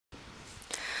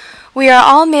We are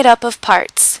all made up of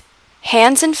parts: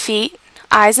 hands and feet,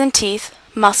 eyes and teeth,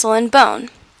 muscle and bone.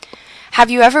 Have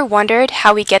you ever wondered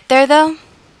how we get there, though?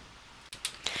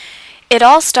 It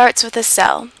all starts with a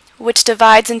cell, which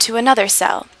divides into another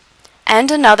cell,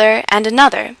 and another and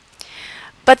another.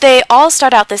 But they all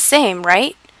start out the same,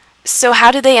 right? So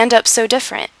how do they end up so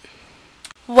different?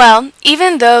 Well,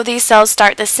 even though these cells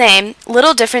start the same,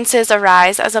 little differences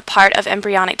arise as a part of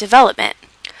embryonic development.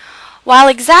 While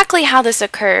exactly how this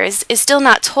occurs is still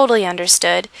not totally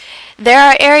understood, there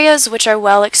are areas which are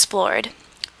well explored.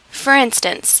 For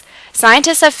instance,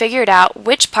 scientists have figured out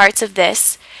which parts of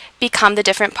this become the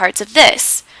different parts of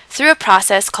this through a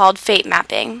process called fate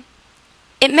mapping.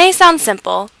 It may sound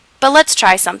simple, but let's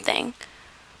try something.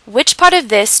 Which part of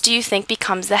this do you think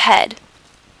becomes the head?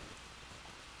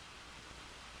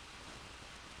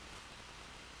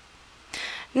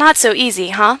 Not so easy,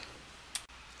 huh?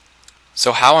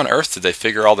 So how on earth did they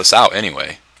figure all this out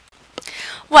anyway?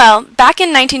 Well, back in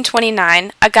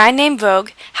 1929, a guy named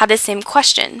Vogue had the same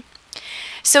question.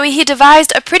 So he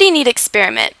devised a pretty neat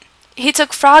experiment. He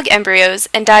took frog embryos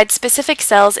and dyed specific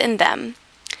cells in them.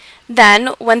 Then,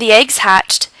 when the eggs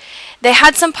hatched, they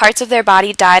had some parts of their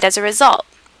body dyed as a result.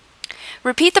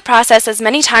 Repeat the process as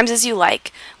many times as you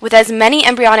like, with as many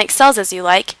embryonic cells as you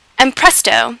like, and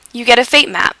presto, you get a fate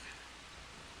map.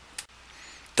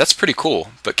 That's pretty cool,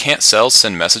 but can't cells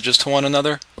send messages to one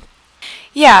another?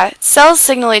 Yeah, cells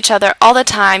signal each other all the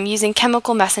time using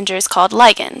chemical messengers called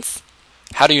ligands.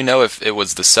 How do you know if it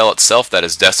was the cell itself that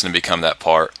is destined to become that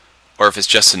part, or if it's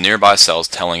just the nearby cells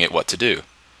telling it what to do?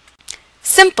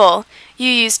 Simple. You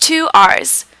use two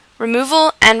R's,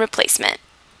 removal and replacement.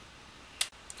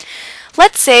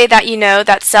 Let's say that you know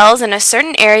that cells in a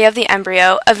certain area of the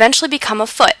embryo eventually become a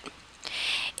foot.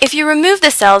 If you remove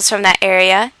the cells from that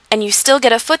area and you still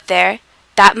get a foot there,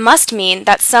 that must mean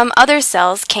that some other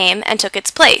cells came and took its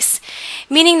place,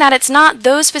 meaning that it's not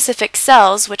those specific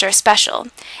cells which are special.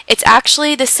 It's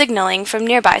actually the signaling from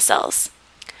nearby cells.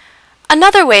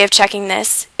 Another way of checking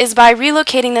this is by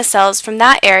relocating the cells from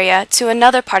that area to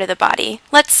another part of the body,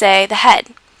 let's say the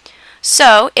head.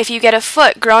 So, if you get a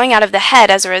foot growing out of the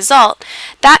head as a result,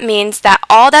 that means that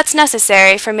all that's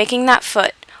necessary for making that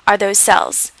foot are those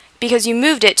cells, because you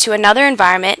moved it to another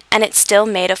environment and it still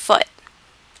made a foot.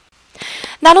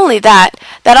 Not only that,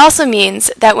 that also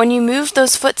means that when you moved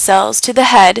those foot cells to the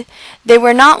head, they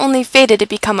were not only fated to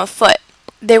become a foot,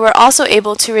 they were also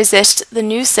able to resist the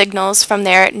new signals from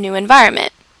their new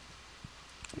environment.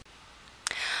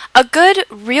 A good,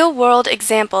 real-world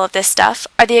example of this stuff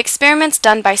are the experiments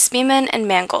done by Speeman and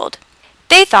Mangold.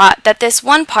 They thought that this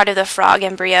one part of the frog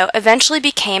embryo eventually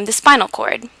became the spinal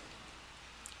cord.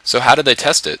 So how did they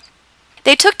test it?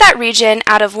 They took that region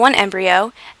out of one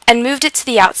embryo and moved it to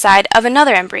the outside of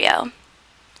another embryo.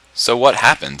 So what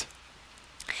happened?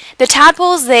 The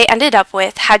tadpoles they ended up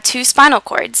with had two spinal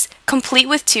cords, complete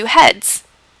with two heads.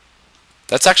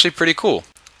 That's actually pretty cool.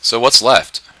 So what's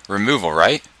left? Removal,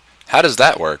 right? How does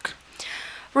that work?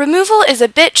 Removal is a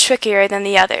bit trickier than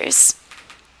the others.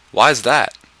 Why is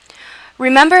that?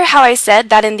 Remember how I said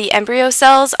that in the embryo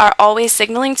cells are always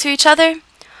signaling to each other?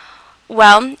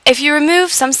 Well, if you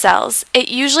remove some cells, it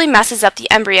usually messes up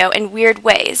the embryo in weird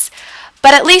ways,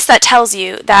 but at least that tells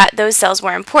you that those cells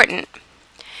were important.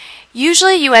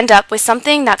 Usually you end up with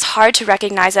something that's hard to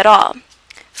recognize at all.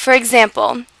 For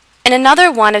example, in another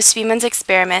one of Speeman's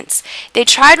experiments, they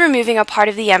tried removing a part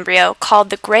of the embryo called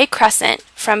the gray crescent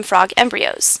from frog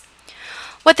embryos.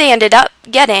 What they ended up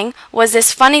getting was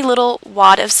this funny little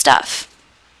wad of stuff.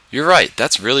 You're right,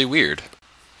 that's really weird.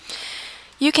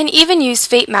 You can even use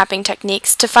fate mapping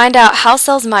techniques to find out how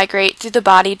cells migrate through the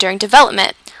body during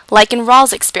development, like in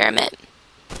Rawls' experiment.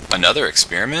 Another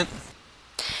experiment?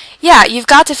 Yeah, you've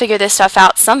got to figure this stuff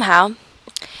out somehow.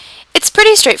 It's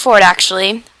pretty straightforward,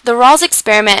 actually. The Rawls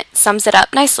experiment sums it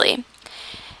up nicely.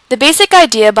 The basic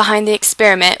idea behind the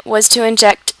experiment was to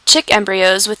inject chick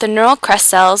embryos with the neural crest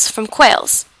cells from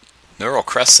quails. Neural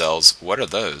crest cells, what are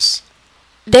those?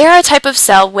 They are a type of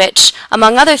cell which,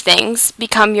 among other things,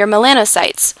 become your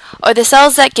melanocytes, or the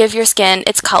cells that give your skin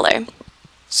its color.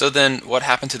 So then, what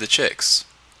happened to the chicks?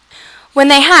 When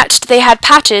they hatched, they had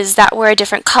patches that were a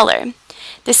different color,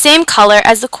 the same color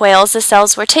as the quails the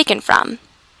cells were taken from.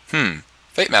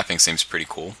 Fate mapping seems pretty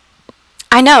cool.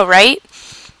 I know, right?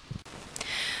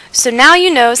 So now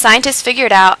you know scientists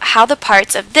figured out how the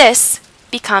parts of this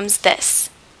becomes this.